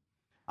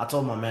I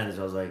told my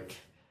manager, I was like,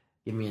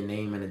 give me a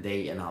name and a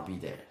date, and I'll be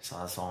there. So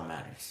that's all that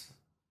matters.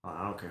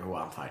 I don't care who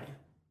I'm fighting.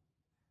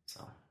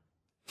 So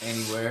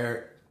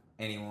anywhere,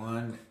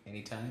 anyone,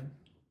 anytime.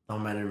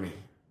 Don't matter to me.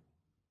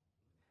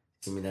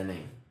 Give me that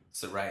name.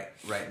 It's the right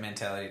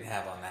mentality to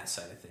have on that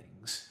side of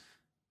things.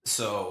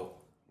 So,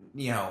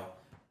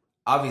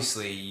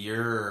 obviously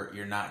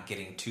you're not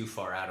getting too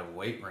far out of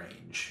weight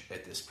range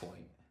at this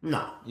point.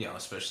 No.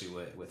 Especially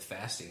with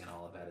fasting and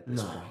all of that at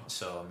this point.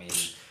 So I mean,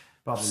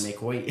 probably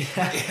make weight.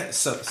 Yeah,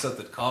 so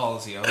something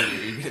calls, you're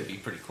gonna be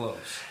pretty close.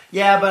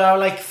 Yeah,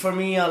 but for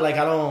me,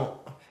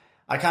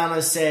 I kind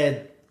of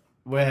said,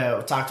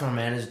 talk to my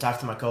manager, talk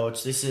to my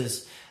coach. This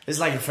is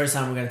like the first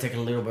time we're gonna take a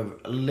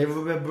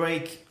little bit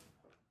break.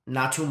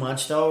 Not too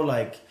much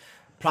though.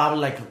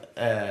 Probably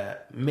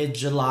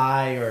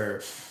mid-July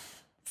or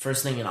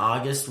first thing in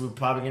August. We're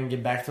probably gonna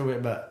get back to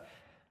it, but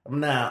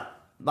I'm not.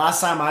 Last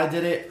time I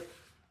did it,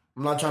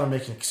 I'm not trying to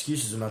make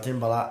excuses or nothing,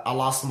 but I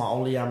lost my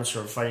only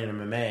amateur fight in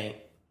MMA.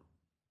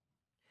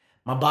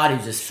 My body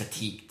was just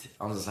fatigued.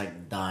 I was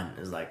just done.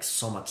 It was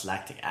so much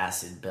lactic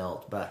acid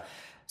built. But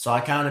so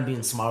I kind of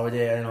being smart with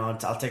it.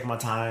 I'll take my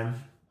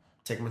time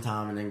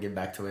and then get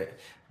back to it.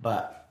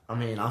 But I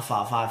mean, I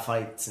fought 5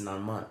 fights in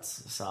 9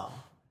 months. So,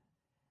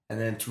 and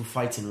then 2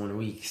 fights in 1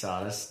 week.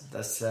 So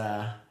that's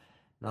not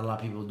a lot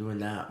of people doing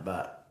that.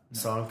 But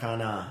so I'm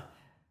kind of,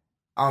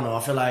 I don't know.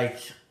 I feel like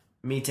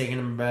me taking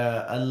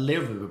a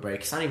little bit of a break.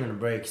 It's not even a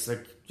break. It's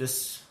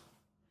just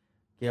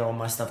get all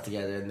my stuff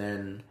together, and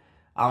then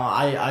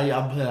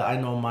I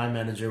know my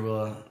manager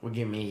will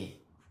give me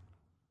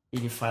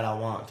any fight I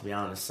want. To be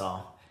honest,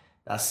 so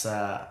that's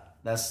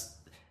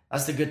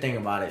the good thing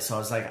about it. So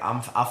it's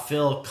I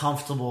feel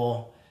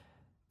comfortable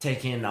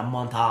taking a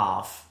month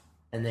off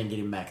and then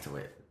getting back to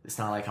it. It's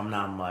not like I'm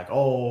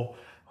oh,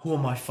 who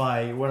am I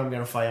fighting? What am I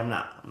gonna fight? I'm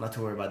not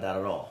too worried about that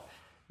at all.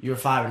 You're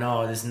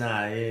 5-0. This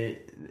not.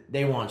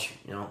 They want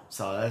you,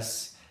 So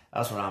that's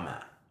where I'm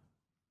at.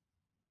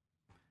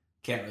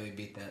 Can't really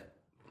beat that.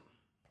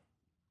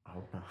 I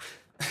hope not.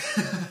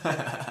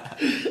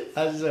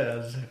 That's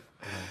it.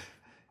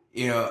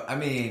 I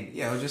mean,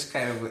 just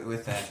kind of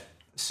with that.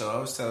 So I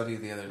was telling you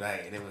the other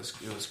night, and it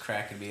was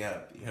cracking me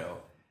up.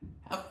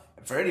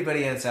 For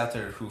anybody that's out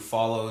there who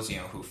follows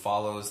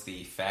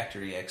the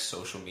Factory X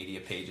social media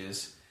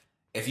pages,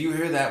 if you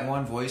hear that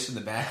one voice in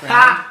the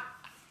background.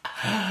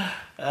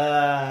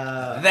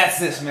 That's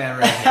this man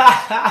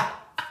right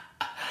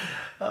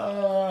here.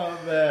 Oh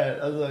man,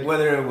 I was like,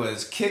 whether it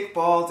was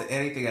kickball to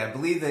anything, I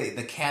believe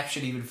the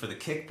caption even for the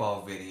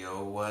kickball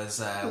video was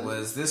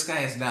this guy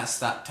has not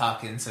stopped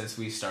talking since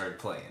we started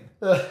playing.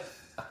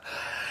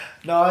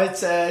 No,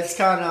 it's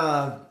kind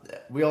of,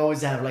 we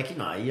always have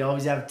you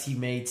always have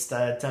teammates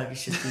that talking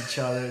shit to each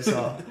other.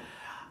 So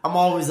I'm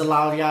always a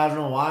loud guy. I don't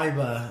know why,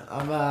 but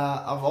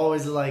I've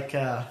always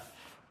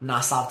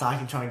not stopped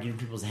talking, trying to get in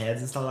people's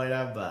heads and stuff like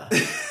that. But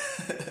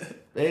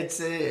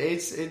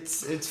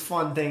it's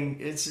fun thing.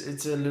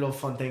 It's a little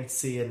fun thing to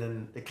see, and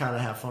then they kind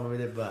of have fun with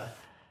it. But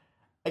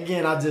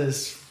again,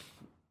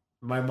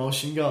 my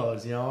emotion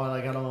goes. I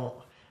don't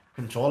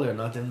control it or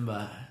nothing.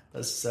 But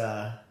that's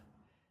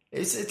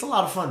it's a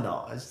lot of fun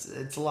though.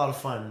 It's a lot of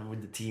fun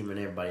with the team and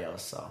everybody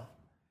else. So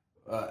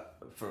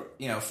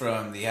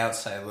from the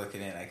outside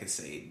looking in, I could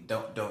say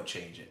don't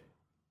change it.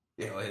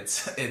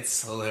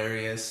 It's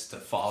hilarious to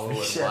follow and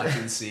watch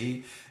and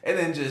see. And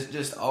then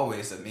just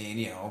always,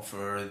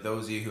 for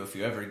those of you who, if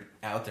you ever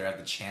out there have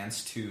the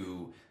chance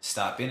to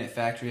stop in at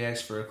Factory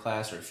X for a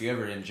class, or if you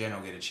ever in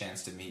general get a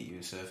chance to meet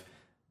Youssef,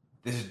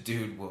 this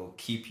dude will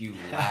keep you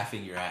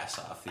laughing your ass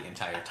off the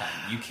entire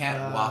time. You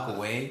can't walk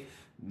away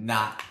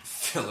not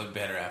feeling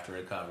better after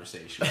a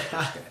conversation with this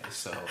guy.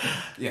 So,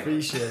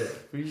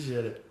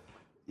 Appreciate it.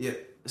 Yeah.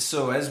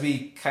 So as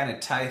we kind of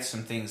tie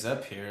some things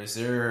up here, is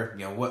there,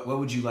 what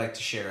would you like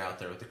to share out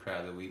there with the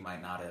crowd that we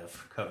might not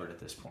have covered at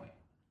this point?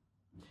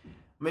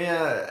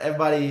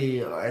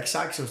 Everybody,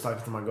 actually was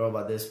talking to my girl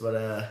about this,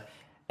 but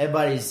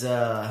everybody's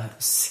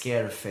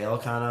scared to fail,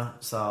 kind of.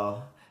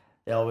 So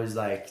they always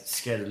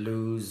scared to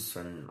lose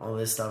and all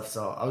this stuff.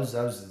 So I was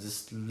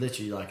just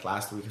literally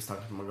last week I was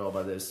talking to my girl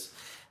about this,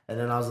 and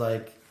then I was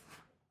like,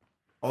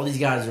 all these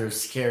guys are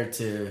scared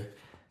to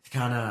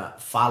kind of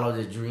follow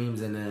their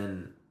dreams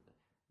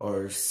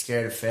or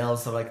scared to fail and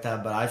stuff like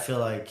that. But I feel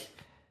like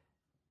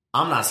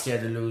I'm not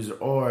scared to lose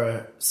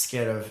or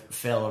scared of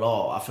fail at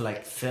all. I feel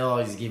like fail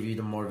always give you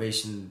the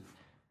motivation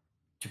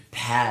to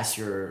pass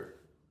your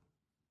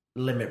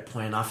limit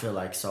point. I feel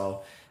like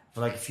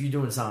if you're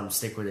doing something,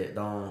 stick with it.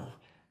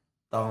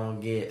 Don't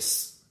get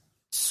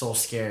so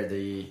scared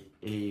that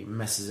it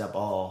messes up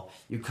all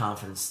your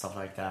confidence, stuff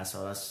like that.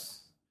 So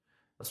that's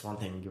one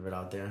thing to give it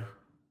out there.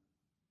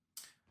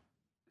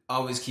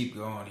 Always keep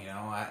going,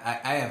 I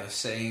have a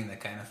saying that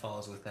kind of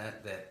follows with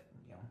that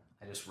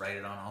I just write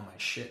it on all my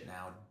shit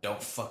now.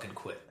 Don't fucking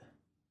quit.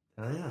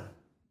 Oh yeah.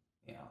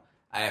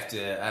 I have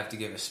to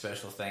give a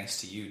special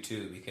thanks to you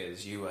too,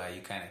 because you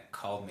kind of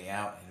called me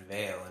out in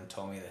Vail and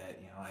told me that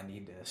I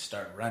need to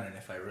start running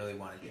if I really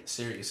want to get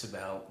serious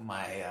about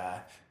my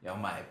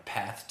my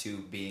path to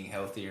being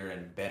healthier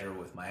and better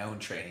with my own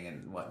training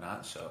and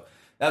whatnot. So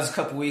that was a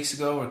couple weeks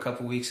ago. We're a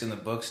couple weeks in the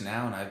books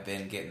now, and I've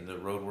been getting the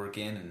road work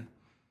in, and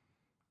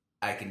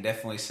I can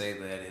definitely say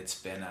that it's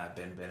been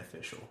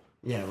beneficial.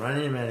 Yeah,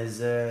 running, man,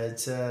 is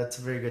it's a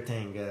very good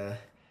thing.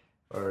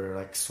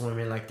 Or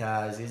swimming like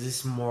that. It's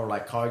just more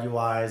cardio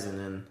wise, and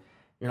then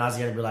you're not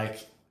gonna be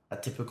like a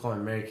typical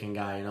American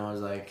guy. It's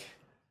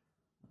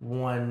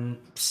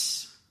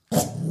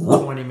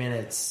 20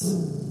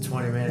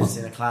 minutes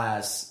in a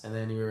class, and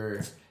then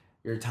you're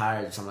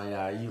tired or something like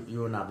that. You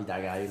will not be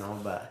that guy,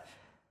 But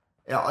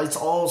it's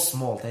all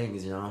small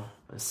things,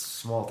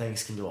 Small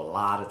things can do a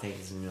lot of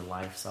things in your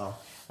life. So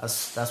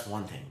that's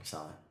one thing.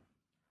 So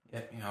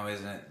yeah,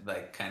 isn't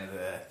it kind of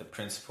the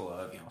principle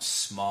of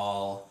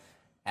small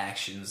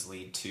actions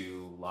lead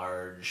to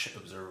large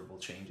observable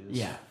changes?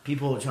 Yeah,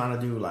 people are trying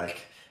to do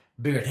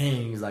bigger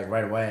things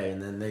right away,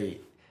 and then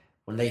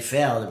when they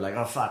fail, they're like,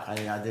 oh fuck, I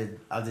did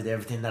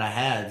everything that I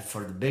had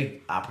for the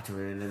big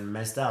opportunity and then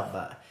messed up.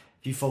 But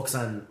if you focus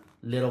on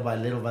little by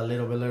little,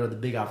 the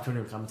big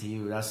opportunity will come to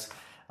you. That's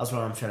what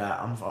I'm trying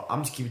to.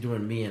 I'm just keep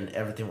doing me, and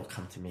everything will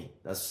come to me.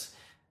 That's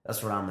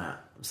where I'm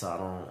at.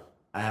 So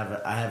I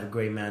have a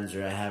great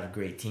manager. I have a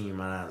great team,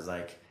 and I was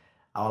like,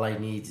 all I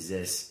need is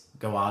just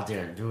go out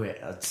there and do it.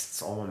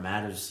 That's all that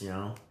matters,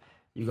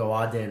 You go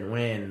out there and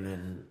win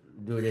and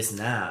do this and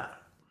that,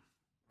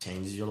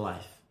 changes your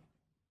life.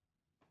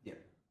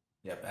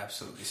 Yep,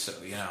 absolutely. So,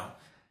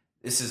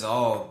 this has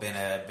all been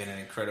an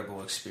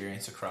incredible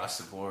experience across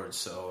the board.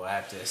 So I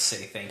have to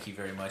say thank you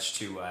very much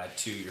to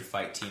your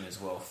fight team as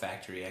well,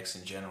 Factory X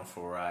in general,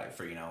 for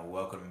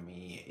welcoming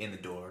me in the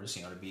doors,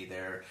 to be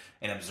there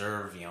and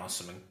observe,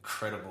 some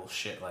incredible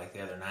shit like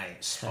the other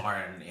night,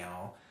 sparring,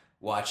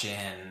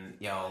 watching,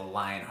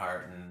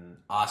 Lionheart and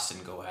Austin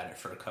go at it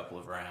for a couple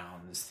of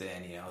rounds,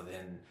 then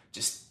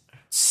just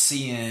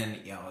seeing,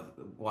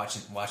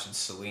 watching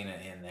Selena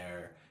in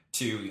there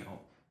too,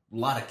 a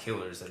lot of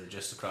killers that are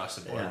just across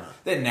the board. Yeah.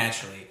 Then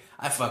naturally,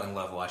 I fucking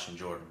love watching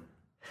Jordan.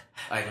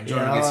 When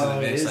Jordan gets in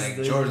the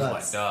mix, Jordan's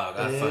my dog.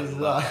 I fucking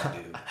love that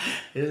dude.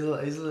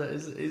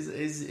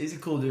 He's a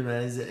cool dude,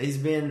 man. He's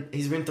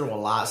been through a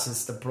lot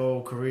since the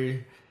pro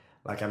career.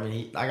 That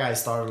guy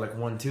started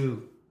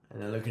 1-2.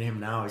 And then look at him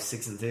now, he's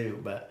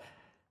 6-2. But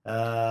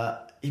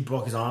he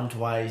broke his arm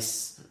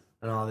twice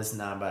and all this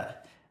and that.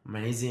 But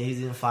man, he's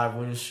in 5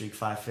 winning streak,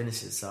 5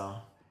 finishes. So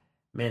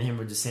me and him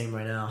are the same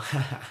right now.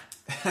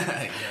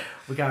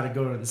 We gotta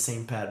go to the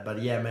same pad.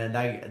 But yeah, man,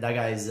 that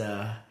guy's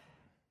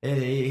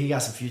he got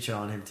some future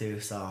on him too.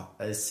 So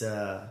it's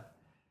a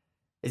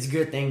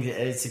good thing.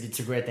 It's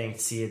a great thing to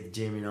see at the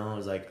gym. You know,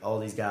 it's like all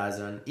these guys,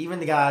 and even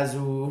the guys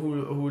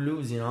who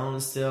lose. You know,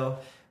 and still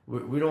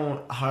we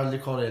don't hardly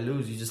call it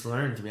lose. You just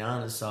learn, to be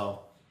honest.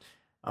 So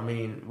I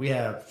mean, we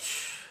have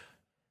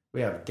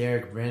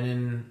Derek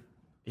Brennan.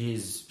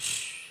 He's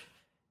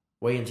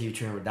wait until you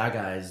train with that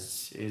guy.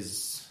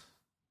 He's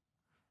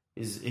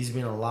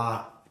been a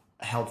lot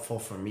helpful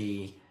for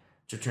me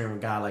to train with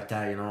a guy like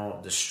that. You know,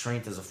 the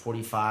strength as a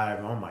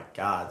 45. Oh my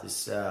God,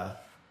 it's a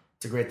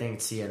great thing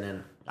to see. And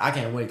then I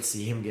can't wait to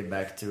see him get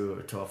back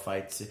to a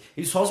fight.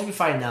 He was supposed to be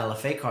fighting that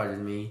LFA card with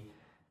me,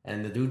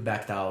 and the dude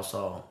backed out.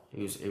 So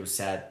it was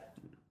sad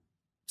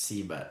to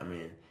see. But I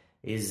mean,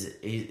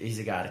 he's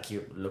a guy to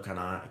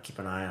keep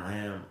an eye on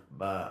him.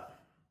 But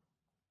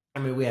I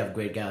mean, we have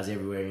great guys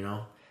everywhere, you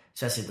know,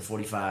 especially at the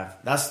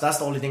 45. That's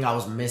the only thing I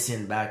was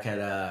missing back at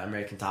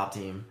American Top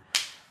Team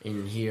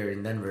here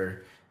in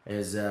Denver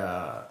is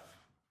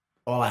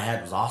all I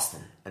had was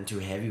Austin and 2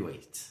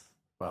 heavyweights.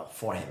 Well,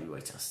 4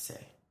 heavyweights, I should say.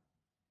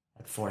 I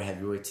had 4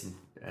 heavyweights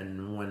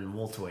and 1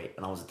 welterweight,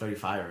 and I was a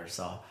 35er.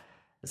 So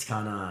it's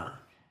kind of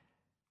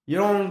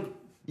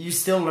you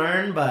still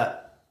learn,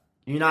 but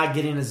you're not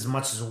getting as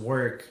much as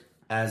work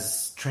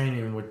as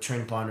training with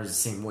training partners the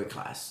same weight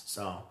class.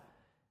 So.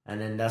 And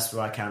then that's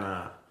what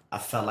I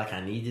felt like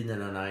I needed,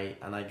 and then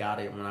I got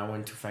it when I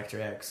went to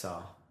Factor X.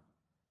 So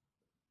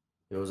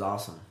it was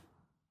awesome.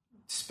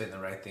 It's been the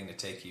right thing to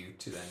take you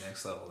to that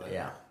next level.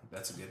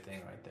 That's a good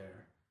thing right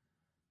there.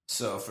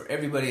 So for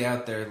everybody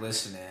out there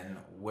listening,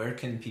 where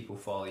can people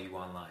follow you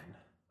online?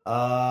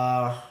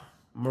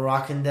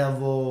 Moroccan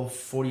Devil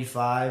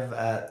 45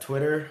 at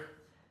Twitter,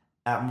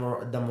 at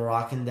the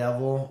Moroccan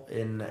Devil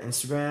in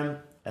Instagram,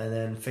 and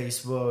then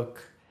Facebook,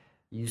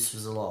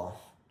 Youssef Zalal.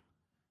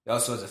 He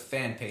also has a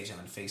fan page on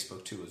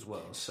Facebook too as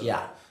well. So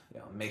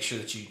make sure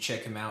that you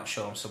check him out,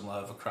 show him some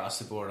love across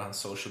the board on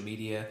social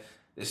media.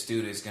 This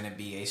dude is going to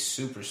be a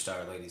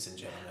superstar, ladies and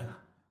gentlemen.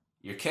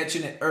 You're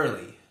catching it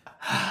early.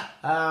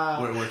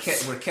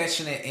 We're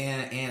catching it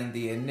in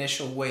the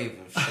initial wave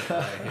of shit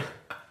right here.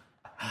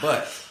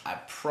 But I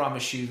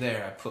promise you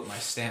there, I put my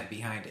stamp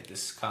behind it.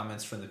 This is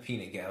Comments from the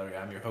Peanut Gallery.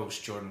 I'm your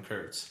host, Jordan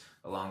Kurtz,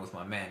 along with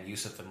my man,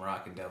 Youssef the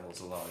Moroccan Devil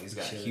Zalal. He's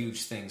got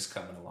huge things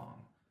coming along.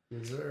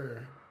 Yes,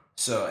 sir.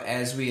 So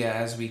as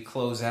we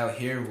close out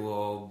here,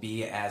 we'll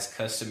be as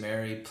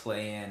customary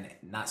playing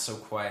Not So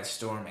Quiet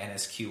Storm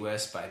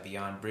NSQS by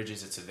Beyond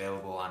Bridges. It's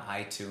available on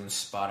iTunes,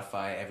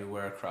 Spotify,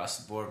 everywhere across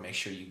the board. Make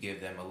sure you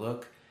give them a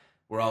look.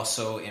 We're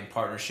also in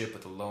partnership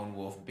with the Lone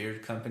Wolf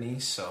Beard Company,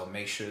 so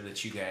make sure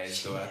that you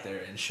guys go out there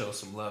and show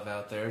some love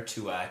out there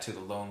to the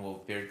Lone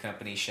Wolf Beard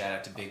Company. Shout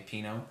out to Big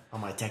Pino. I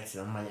might text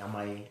it. I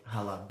might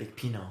holla Big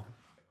Pino.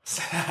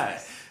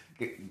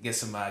 Get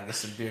some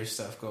beer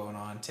stuff going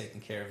on, taken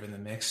care of in the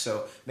mix.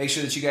 So make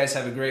sure that you guys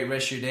have a great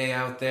rest of your day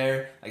out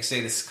there. Like I say,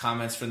 this is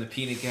Comments from the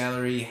Peanut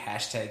Gallery,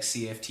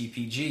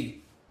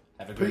 #CFTPG.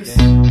 Have a great day.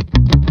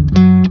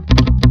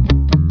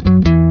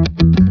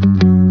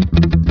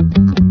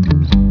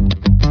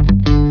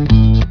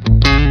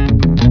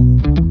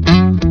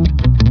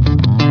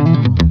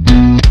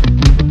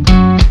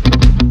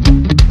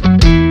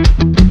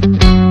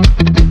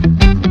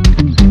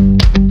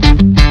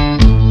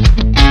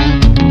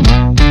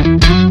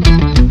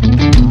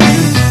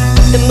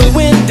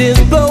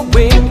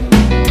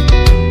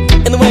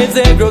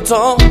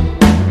 Tall.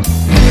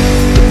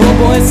 The poor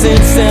boy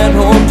sits at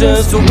home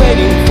just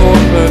waiting for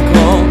her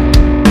call.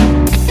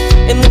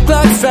 And the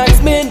clock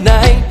strikes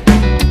midnight,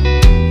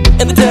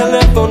 and the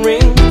telephone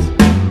rings.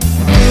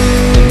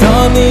 And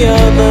on the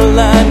other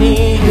line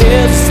he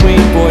hears a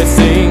sweet voice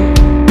sing.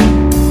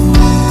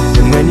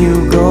 And when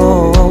you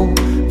go,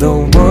 the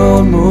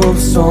world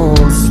moves so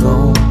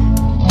slow.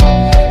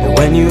 And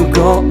when you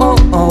go,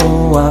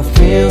 I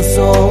feel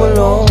so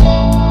alone.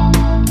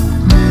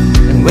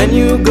 And when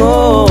you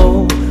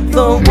go,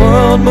 the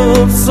world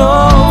moves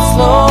so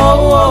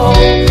slow.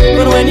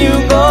 But when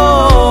you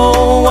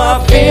go,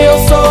 I feel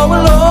so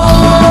alone.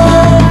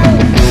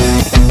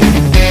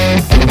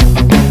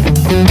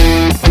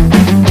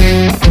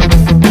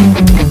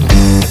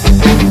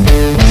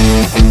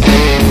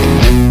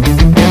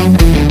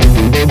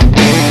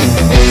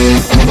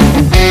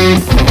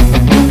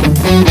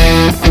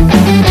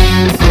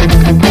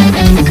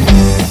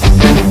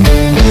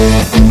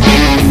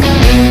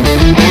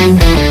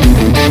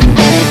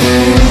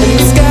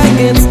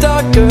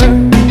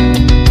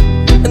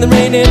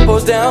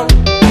 Down,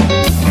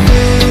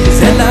 his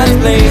headlights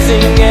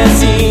blazing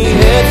as he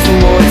heads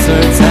towards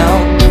her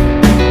town.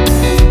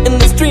 And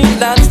the street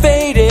lights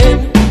faded,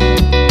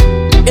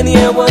 and the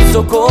air was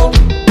so cold.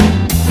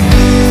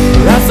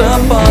 Her house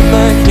up on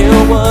the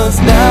hill was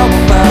now a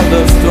pile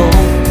of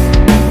stone.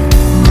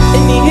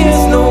 And he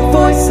hears no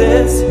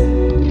voices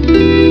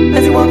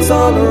as he walks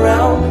all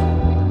around.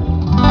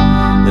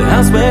 The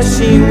house where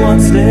she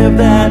once lived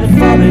had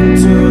fallen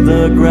to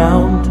the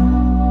ground.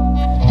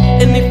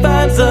 And he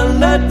finds a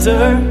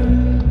letter,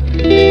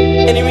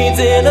 and he reads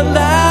it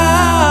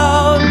aloud.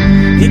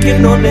 He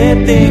can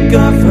only think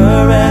of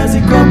her as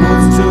he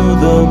crumbles to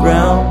the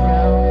ground.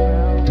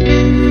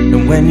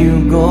 And when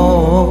you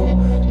go,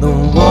 the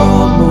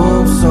world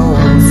moves so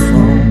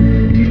slow.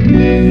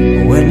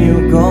 When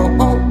you go,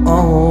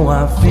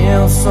 I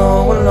feel so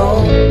alone.